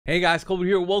Hey guys, Cold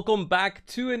here. Welcome back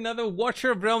to another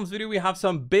Watcher of Realms video. We have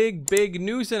some big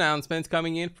news announcements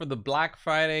coming in for the Black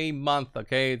Friday month.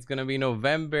 Okay, it's gonna be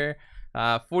November.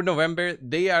 For November,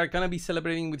 they are gonna be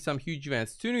celebrating with some huge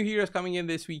events. Two new heroes coming in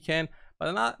this weekend,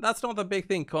 but that's not the big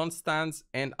thing. Constance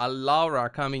and Alaura are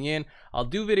coming in. I'll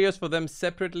do videos for them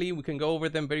separately. We can go over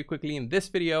them very quickly in this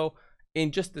video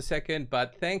in just a second.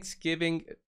 But Thanksgiving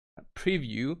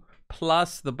preview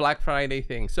plus the Black Friday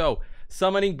thing. So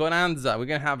Summoning Bonanza, we're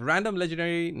gonna have random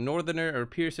legendary northerner or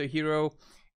piercer hero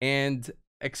and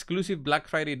exclusive Black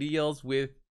Friday deals with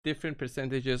different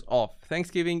percentages off.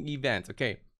 Thanksgiving event.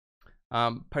 Okay,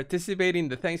 participate in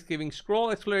the Thanksgiving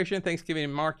scroll exploration,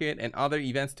 Thanksgiving market, and other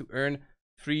events to earn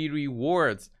free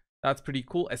rewards. That's pretty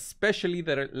cool, especially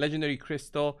the legendary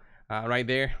crystal right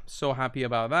there. So happy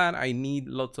about that. I need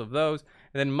lots of those.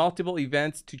 And then multiple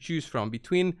events to choose from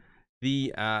between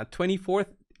the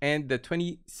 24th and the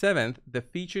 27th. The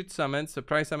featured summons,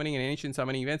 surprise summoning, and ancient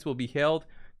summoning events will be held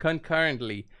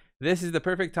concurrently. This is the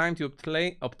perfect time to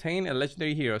obtain a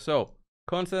legendary hero. So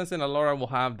Constance and Alaura will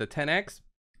have the 10x.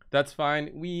 That's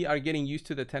fine. We are getting used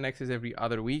to the 10x's every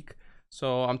other week,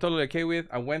 so I'm totally okay with.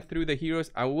 I went through the heroes.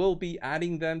 I will be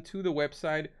adding them to the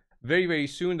website very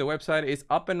soon. The website is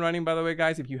up and running, by the way,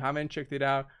 guys. If you haven't checked it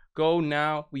out, go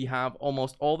now. We have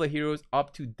almost all the heroes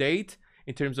up to date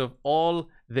in terms of all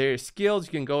their skills.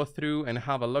 You can go through and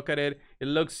have a look at it. It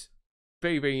looks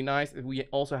very nice. We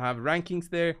also have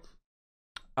rankings there,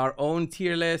 our own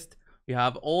tier list. We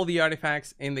have all the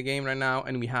artifacts in the game right now,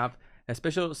 and we have a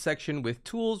special section with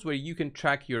tools where you can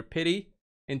track your pity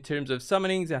in terms of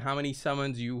summonings and how many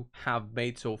summons you have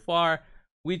made so far,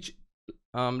 which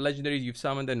legendaries you've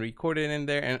summoned and recorded in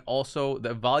there, and also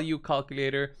the value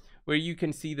calculator where you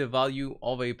can see the value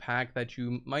of a pack that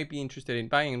you might be interested in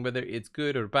buying and whether it's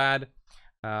good or bad.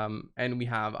 And we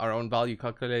have our own value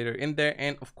calculator in there,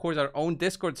 and of course our own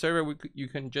Discord server. You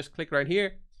can just click right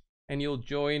here and you'll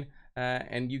join,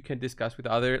 and you can discuss with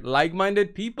other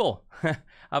like-minded people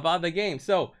about the game.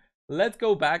 So let's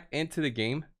go back into the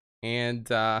game and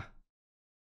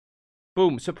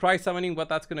boom, surprise summoning. What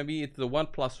that's going to be, it's the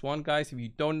 1+1, guys. If you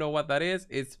don't know what that is,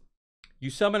 it's you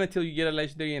summon until you get a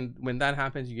legendary, and when that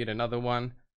happens, you get another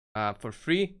one for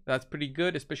free. That's pretty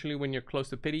good, especially when you're close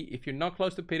to pity. If you're not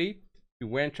close to pity, you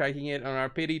weren't tracking it on our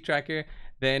pity tracker,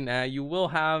 then you will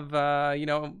have, you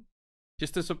know,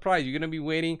 just a surprise. You're going to be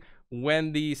waiting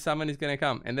when the summon is going to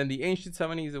come. And then the ancient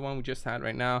summoning is the one we just had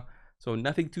right now. So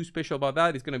nothing too special about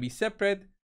that. It's going to be separate.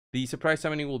 The surprise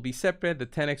summoning will be separate. The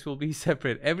 10x will be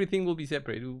separate. Everything will be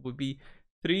separate. It will be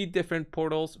 3 different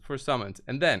portals for summons.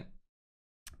 And then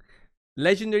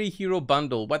legendary hero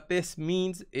bundle. What this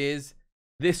means is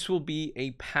this will be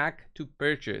a pack to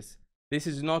purchase. This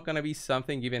is not going to be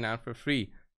something given out for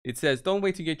free. It says don't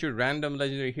wait to get your random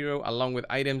legendary hero along with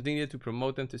items needed to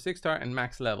promote them to 6-star and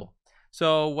max level.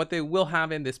 So what they will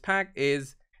have in this pack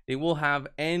is they will have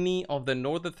any of the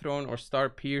Northern Throne or Star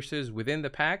Piercers within the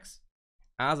packs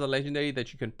as a legendary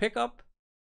that you can pick up.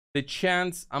 The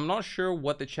chance, I'm not sure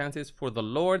what the chance is for the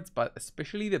Lords, but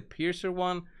especially the Piercer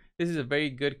one, this is a very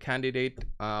good candidate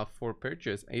for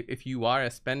purchase if you are a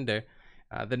spender.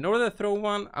 The Northern Throne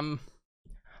one,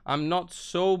 I'm not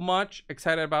so much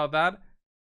excited about that.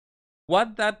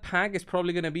 What that pack is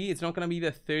probably going to be, it's not going to be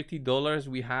the $30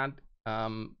 we had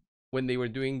when they were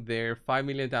doing their 5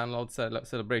 million download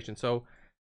celebration. So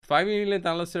 5 million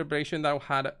download celebration, that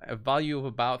had a value of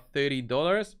about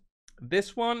 $30.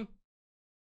 This one,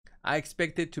 I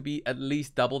expect it to be at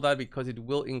least double that, because it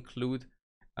will include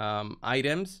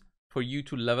items for you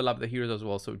to level up the heroes as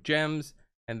well. So gems,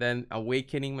 and then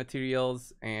awakening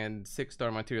materials and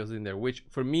 6-star materials in there, which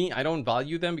for me, I don't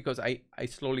value them because I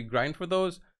slowly grind for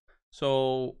those.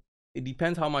 So it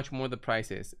depends how much more the price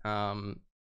is.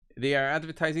 They are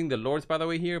advertising the Lords, by the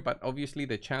way, here, but obviously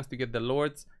the chance to get the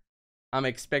Lords, I'm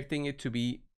expecting it to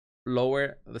be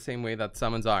lower, the same way that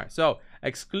summons are. So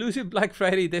exclusive Black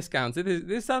Friday discounts.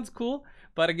 This sounds cool,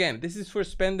 but again, this is for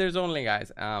spenders only,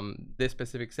 guys. This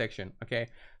specific section. Okay,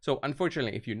 so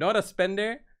unfortunately, if you're not a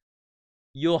spender,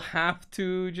 you'll have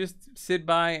to just sit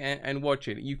by and watch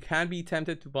it. You can be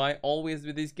tempted to buy always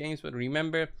with these games, but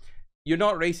remember, you're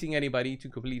not racing anybody to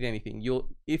complete anything.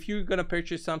 If you're gonna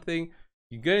purchase something,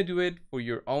 you're gonna do it for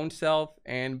your own self,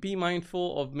 and be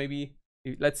mindful of, maybe,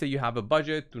 let's say you have a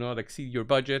budget, do not exceed your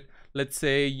budget. Let's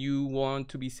say you want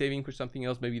to be saving for something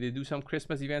else. Maybe they do some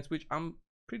Christmas events, which I'm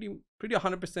pretty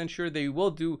 100% sure they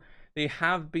will do. They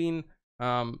have been,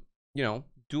 you know,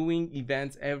 doing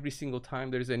events every single time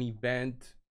there's an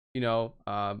event, you know,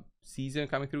 season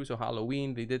coming through. So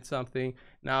Halloween, they did something.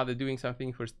 Now they're doing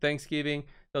something for Thanksgiving.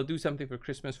 They'll do something for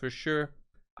Christmas for sure.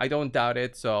 I don't doubt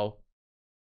it. So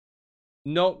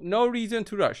no reason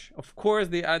to rush. Of course,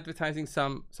 they're advertising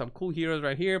some cool heroes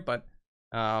right here, but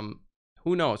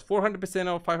who knows? 400%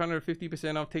 off,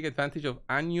 550% off. Take advantage of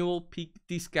annual peak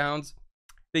discounts.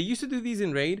 They used to do these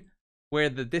in Raid, where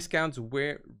the discounts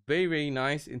were very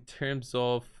nice in terms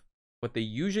of what they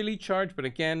usually charge. But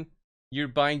again, you're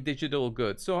buying digital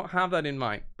goods, so have that in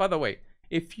mind. By the way,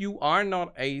 if you are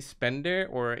not a spender,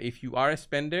 or if you are a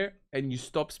spender and you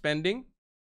stop spending,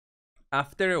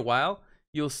 after a while,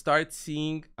 you'll start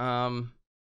seeing some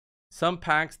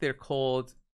packs. They're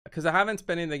called, because I haven't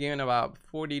spent in the game in about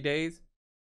 40 days.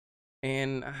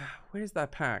 And where's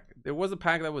that pack? There was a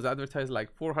pack that was advertised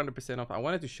like 400% off. I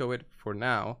wanted to show it for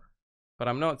now, but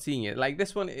I'm not seeing it. Like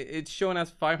this one, it's shown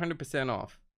as 500%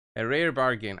 off. A rare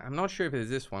bargain. I'm not sure if it's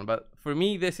this one, but for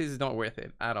me, this is not worth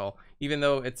it at all. Even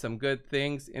though it's some good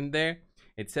things in there.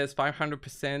 It says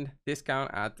 500%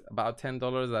 discount at about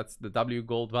 $10. That's the W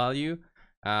gold value.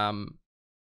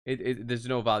 There's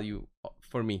no value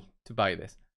for me to buy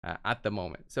this at the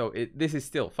moment. So this is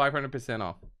still 500%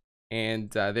 off. And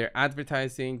they're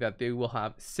advertising that they will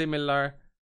have similar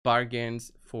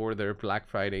bargains for their Black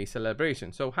Friday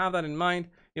celebration. So have that in mind.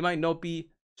 It might not be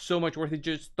so much worth it.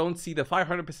 Just don't see the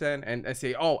 500% and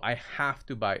say, oh, I have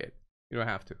to buy it. You don't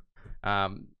have to.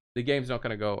 The game's not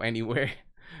going to go anywhere.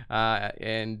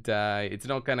 And it's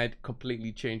not going to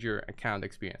completely change your account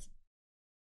experience.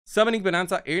 Summoning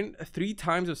Bonanza, earn 3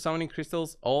 times of summoning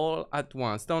crystals all at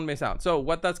once. Don't miss out. So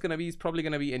what that's going to be is probably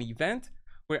going to be an event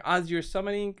where as you're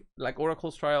summoning, like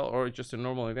Oracle's Trial or just a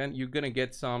normal event, you're going to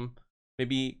get some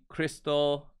maybe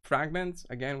crystal fragments,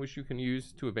 again, which you can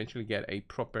use to eventually get a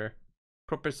proper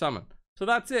summon. So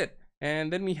that's it.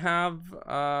 And then we have,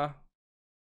 oh,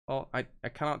 I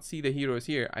cannot see the heroes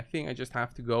here. I think I just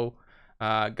have to go,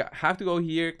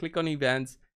 here, click on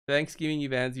events, Thanksgiving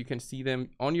events. You can see them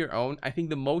on your own. I think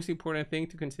the most important thing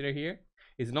to consider here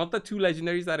is not the 2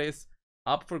 legendaries that is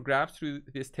up for grabs through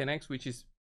this 10x, which is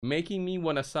making me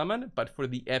want to summon, but for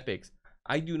the epics.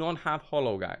 I do not have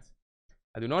holo, guys.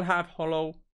 I do not have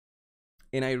holo,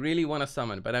 and I really want to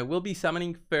summon, but I will be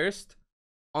summoning first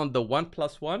on the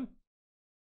 1+1.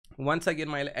 Once I get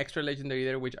my extra legendary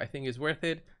there, which I think is worth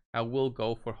it, I will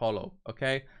go for holo.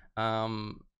 Okay. I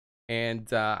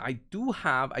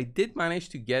did manage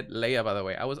to get Leia, by the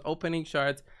way. I was opening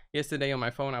shards yesterday on my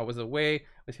phone. I was away, I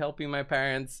was helping my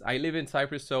parents. I live in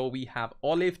Cyprus, so we have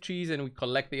olive trees and we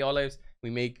collect the olives. We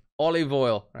make olive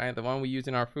oil, right? The one we use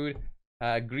in our food.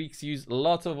 Greeks use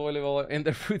lots of olive oil in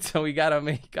their food, so we gotta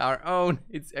make our own.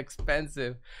 It's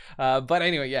expensive. But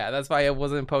anyway, yeah, that's why I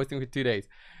wasn't posting for 2 days.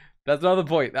 That's not the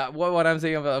point. What I'm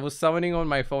saying, I was summoning on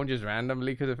my phone just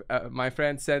randomly because my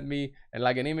friend sent me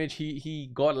like an image. He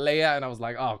got Leia, and I was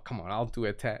like, oh, come on, I'll do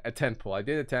a 10 pull. I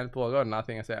did a 10 pull, I got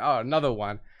nothing. I said, oh, another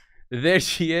one. There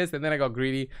she is. And then I got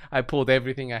greedy. I pulled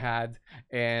everything I had,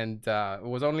 and it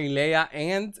was only Leia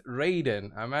and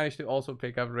Raiden. I managed to also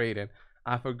pick up Raiden.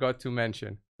 I forgot to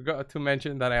mention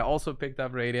that I also picked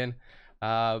up Raiden.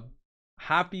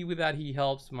 Happy with that. He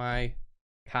helps my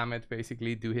Kamet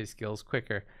basically do his skills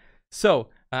quicker. So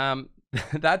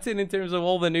that's it in terms of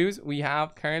all the news we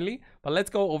have currently. But let's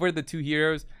go over the 2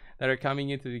 heroes that are coming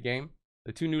into the game.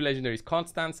 The 2 new legendaries.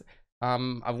 Constance,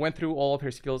 I've went through all of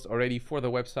her skills already for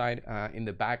the website, in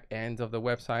the back end of the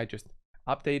website, just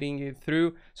updating it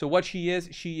through. So what she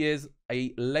is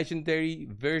a legendary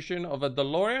version of a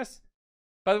Dolores,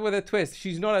 but with a twist.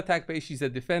 She's not attack based, she's a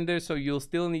defender, so you'll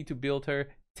still need to build her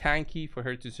tanky for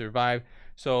her to survive.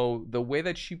 So the way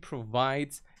that she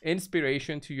provides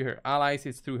inspiration to her allies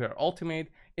is through her ultimate.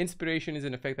 Inspiration is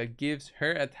an effect that gives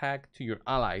her attack to your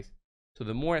allies. So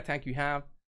the more attack you have,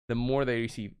 the more they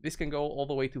receive. This can go all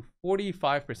the way to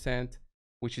 45%,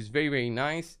 which is very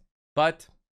nice. But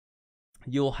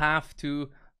you'll have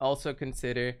to also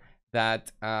consider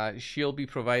that she'll be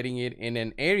providing it in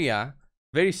an area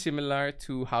very similar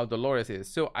to how Dolores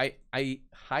is. So I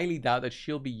highly doubt that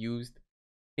she'll be used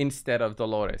instead of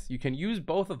Dolores. You can use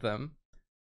both of them,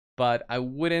 but I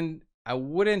wouldn't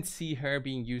see her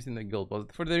being used in the guild boss,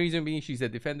 for the reason being she's a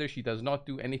defender. She does not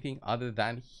do anything other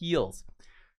than heals.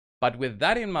 But with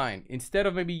that in mind, instead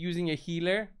of maybe using a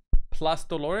healer plus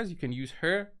Dolores, you can use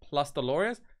her plus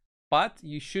Dolores, but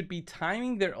you should be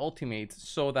timing their ultimates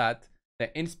so that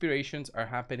the inspirations are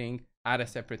happening at a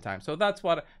separate time. So that's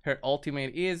what her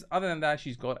ultimate is. Other than that,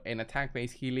 she's got an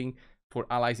attack-based healing for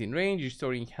allies in range,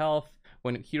 restoring health.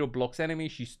 When a hero blocks enemy,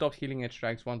 she stops healing and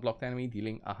strikes one blocked enemy,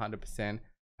 dealing 100%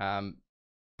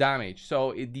 damage. So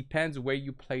it depends where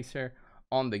you place her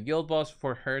on the guild boss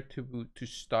for her to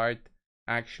start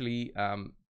actually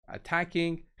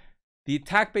attacking. The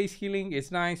attack-based healing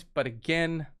is nice, but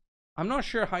again, I'm not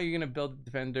sure how you're going to build a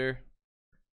defender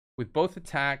with both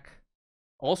attack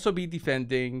also be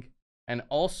defending, and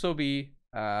also be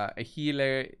a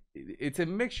healer. It's a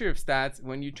mixture of stats.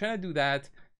 When you're trying to do that,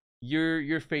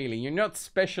 you're failing. You're not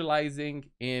specializing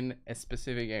in a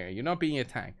specific area. You're not being a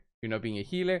tank. You're not being a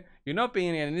healer. You're not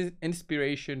being an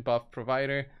inspiration buff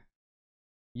provider.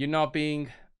 You're not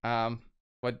being a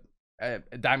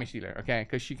damage dealer, okay?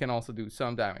 Because she can also do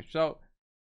some damage. So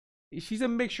she's a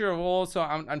mixture of all. So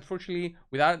unfortunately,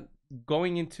 without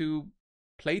going into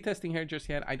playtesting her just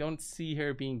yet, I don't see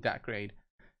her being that great.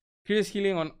 Here's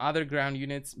healing on other ground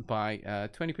units by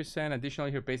 20%.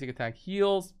 Additionally, her basic attack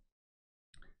heals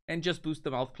and just boost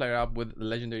the multiplier up with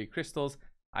legendary crystals.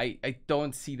 I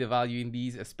don't see the value in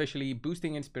these, especially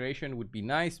boosting inspiration would be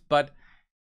nice, but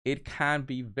it can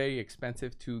be very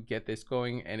expensive to get this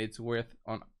going, and it's worth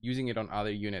on using it on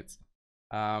other units.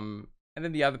 And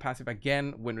then the other passive,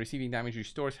 again, when receiving damage,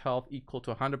 restores health equal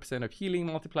to 100% of healing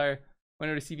multiplier. When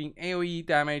receiving AoE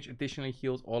damage, additionally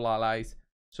heals all allies.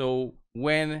 So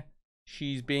when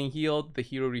she's being healed, the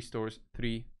hero restores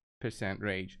 3%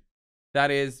 rage.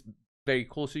 That is very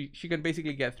cool. So she can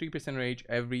basically get 3% rage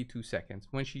every 2 seconds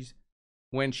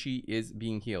when she is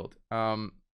being healed.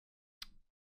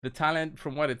 The talent,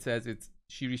 from what it says, it's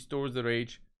she restores the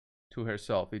rage to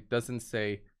herself. It doesn't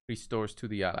say restores to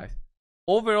the allies.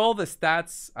 Overall, the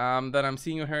stats that I'm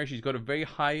seeing on her, she's got a very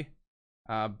high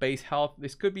base health.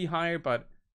 This could be higher, but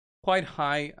quite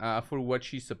high for what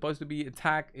she's supposed to be.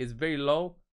 Attack is very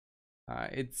low.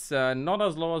 It's not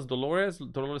as low as Dolores.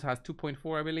 Dolores has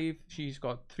 2.4, I believe. She's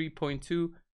got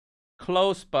 3.2.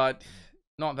 Close, but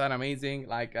not that amazing.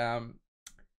 Like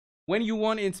when you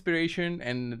want inspiration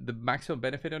and the maximum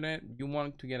benefit on it, you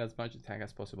want to get as much attack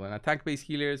as possible. And attack-based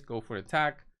healers go for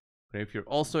attack. But if you're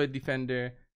also a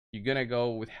defender, you're gonna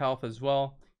go with health as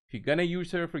well. If you're gonna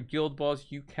use her for guild boss,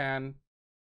 you can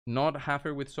not have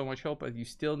her with so much health, but you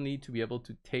still need to be able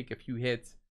to take a few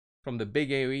hits from the big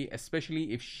AoE,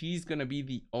 especially if she's gonna be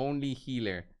the only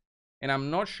healer. And I'm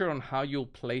not sure on how you'll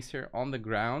place her on the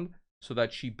ground so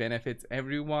that she benefits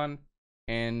everyone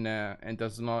and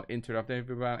does not interrupt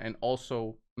everyone, and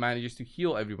also manages to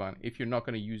heal everyone if you're not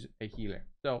going to use a healer.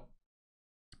 So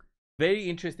very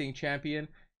interesting champion.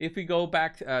 If we go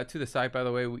back to the site, by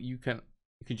the way, you can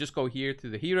just go here to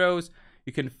the heroes.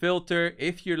 You can filter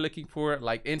if you're looking for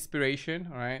like inspiration.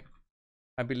 All right,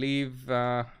 I believe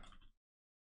you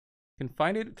can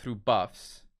find it through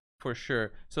buffs for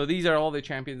sure. So these are all the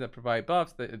champions that provide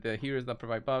buffs, the heroes that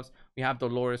provide buffs. We have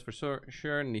Dolores for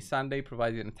sure. Nisande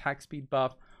provides an attack speed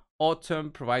buff. Autumn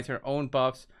provides her own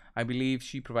buffs. I believe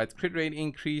she provides crit rate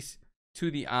increase to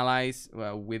the allies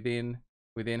within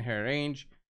her range.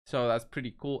 So that's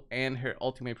pretty cool. And her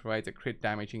ultimate provides a crit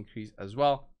damage increase as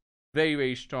well. Very,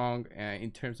 very strong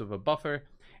in terms of a buffer.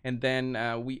 And then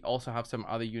we also have some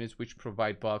other units which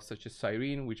provide buffs, such as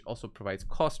Cyrene, which also provides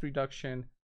cost reduction.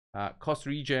 Cost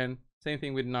regen, same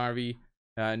thing with Narvi.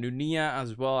 Nunia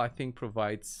as well, I think,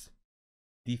 provides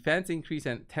defense increase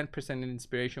and 10% in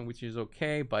inspiration, which is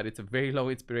okay, but it's a very low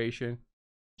inspiration.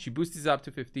 She boosts this up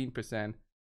to 15%.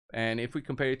 And if we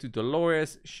compare it to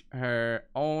Dolores, her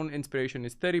own inspiration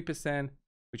is 30%,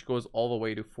 which goes all the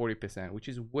way to 40%, which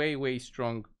is way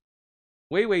stronger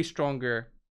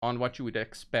on what you would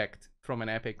expect from an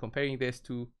epic, comparing this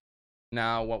to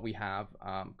now what we have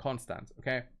Constance.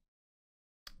 Okay,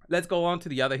 let's go on to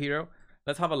the other hero.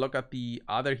 Let's have a look at the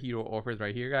other hero offers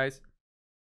right here, guys.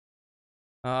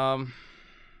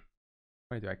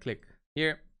 Where do I click?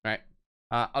 Here, right?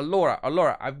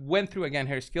 Allura, I went through again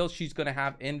her skills. She's gonna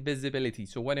have invisibility.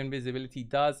 So what invisibility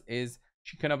does is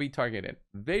she cannot be targeted.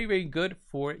 Very, very good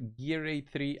for gear rate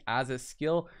 3 as a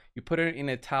skill. You put her in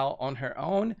a towel on her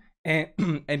own, and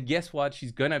and guess what?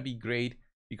 She's gonna be great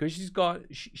because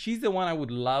she's the one I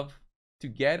would love to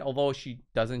get, although she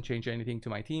doesn't change anything to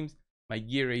my teams. My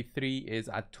gear rate 3 is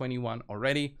at 21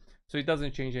 already, so it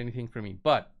doesn't change anything for me.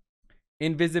 But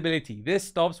invisibility, this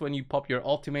stops when you pop your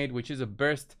ultimate, which is a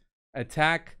burst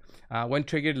attack. When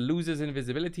triggered, loses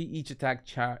invisibility. Each attack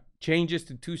changes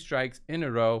to 2 strikes in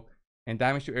a row, and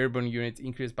damage to airborne units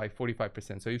increased by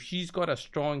 45%. So if she's got a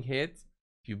strong hit,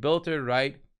 if you built her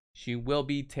right, she will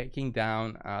be taking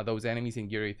down those enemies in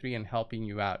gear rate 3 and helping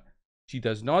you out. She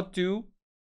does not do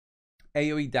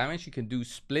AoE damage. She can do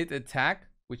split attack,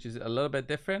 which is a little bit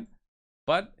different,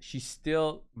 but she's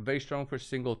still very strong for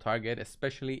single target,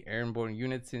 especially airborne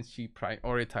units, since she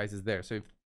prioritizes there. So if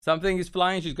something is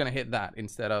flying, she's gonna hit that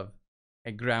instead of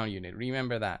a ground unit.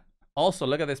 Remember that. Also,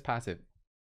 look at this passive.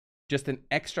 Just an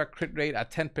extra crit rate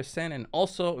at 10%, and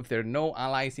also if there are no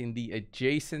allies in the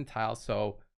adjacent tile,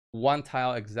 so one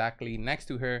tile exactly next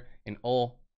to her in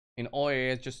all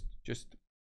areas, just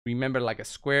remember like a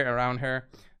square around her.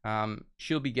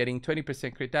 she'll be getting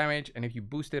 20% crit damage, and if you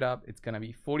boost it up, it's gonna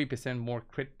be 40% more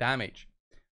crit damage.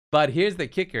 But here's the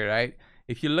kicker, right?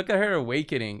 If you look at her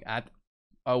awakening, at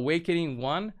awakening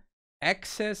 1,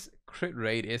 excess crit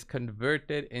rate is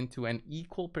converted into an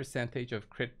equal percentage of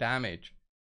crit damage.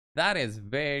 That is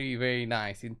very, very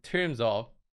nice in terms of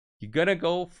you're gonna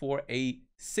go for a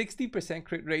 60%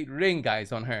 crit rate ring,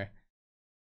 guys, on her.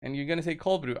 And you're gonna say,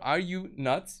 Cold Brew, are you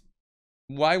nuts?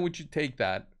 Why would you take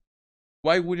that?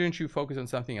 Why wouldn't you focus on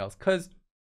something else? Because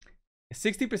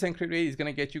 60% crit rate is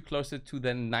gonna get you closer to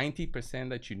the 90%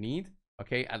 that you need.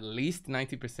 Okay, at least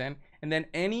 90%. And then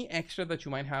any extra that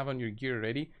you might have on your gear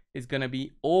already is gonna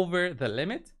be over the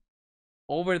limit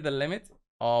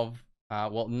of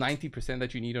well, 90%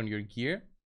 that you need on your gear.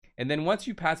 And then once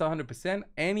you pass 100%,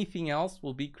 anything else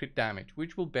will be crit damage,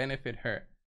 which will benefit her.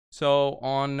 So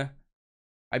on,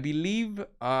 I believe,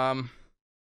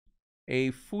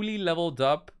 a fully leveled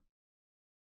up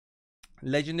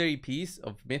legendary piece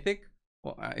of Mythic,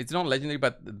 well, it's not legendary,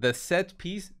 but the set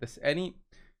piece, any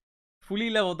fully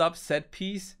leveled up set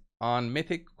piece on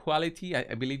Mythic quality,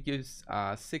 I believe gives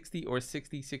 60 or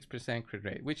 66% crit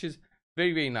rate, which is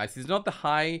very, very nice. It's not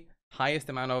the highest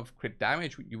amount of crit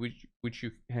damage which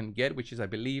you can get, which is, I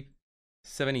believe,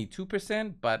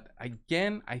 72%. But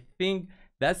again, I think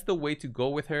that's the way to go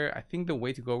with her. I think the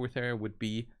way to go with her would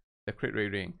be the crit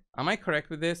rate ring. Am I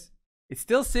correct with this? It's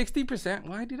still 60%.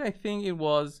 Why did I think it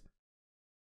was?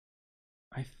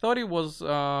 I thought it was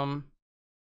that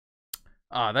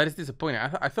is disappointing.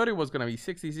 I thought it was gonna be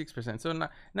 66%. So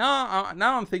now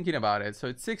I'm thinking about it. So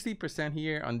it's 60%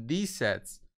 here on these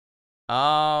sets.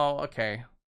 Oh, okay.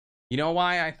 You know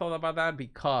why I thought about that?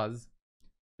 Because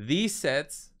these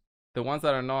sets, the ones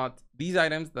that are not, these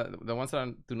items, the ones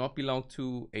that do not belong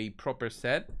to a proper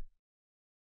set,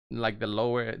 like the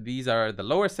lower, these are the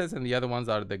lower sets and the other ones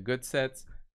are the good sets.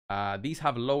 These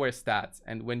have lower stats,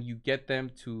 and when you get them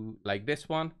to like this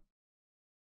one,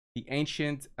 the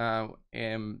ancient, not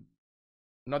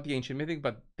the ancient mythic,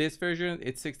 but this version,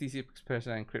 it's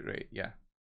 66% crit rate. Yeah,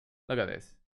 look at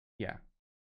this. Yeah,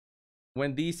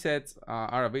 when these sets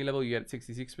are available, you get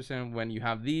 66%. When you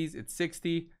have these, it's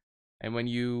 60, and when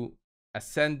you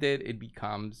ascend it, it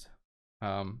becomes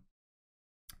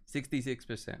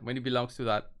 66% when it belongs to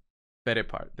that better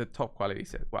part, the top quality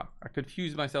set. Wow, I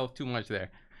confused myself too much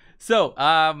there. So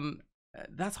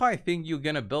that's how I think you're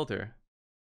gonna build her,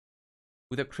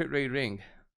 with a crit rate ring,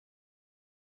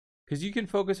 because you can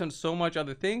focus on so much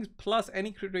other things, plus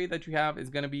any crit rate that you have is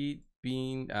gonna be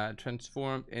being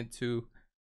transformed into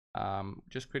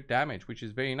just crit damage, which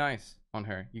is very nice on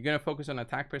her. You're gonna focus on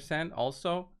attack percent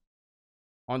also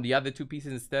on the other two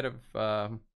pieces instead of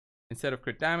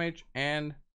crit damage,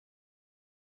 and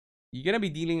you're gonna be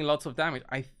dealing lots of damage.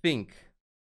 I think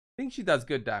she does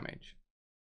good damage.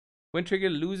 When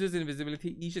triggered, loses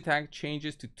invisibility. Each attack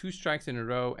changes to 2 strikes in a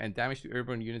row, and damage to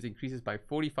airborne units increases by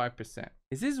 45%.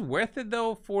 Is this worth it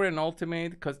though for an ultimate?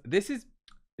 Because this is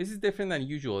different than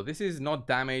usual. This is not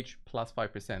damage plus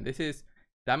 5%. This is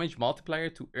damage multiplier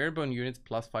to airborne units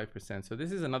plus 5%. So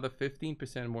this is another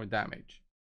 15% more damage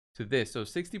to this. So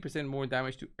 60% more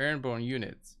damage to airborne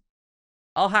units.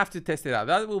 I'll have to test it out.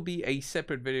 That will be a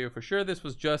separate video for sure. This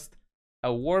was just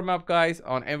a warm-up, guys,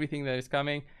 on everything that is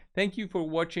coming. Thank you for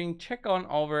watching. Check on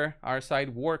over our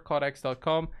site,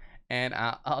 warcodex.com, and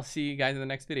I'll see you guys in the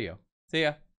next video. See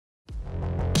ya.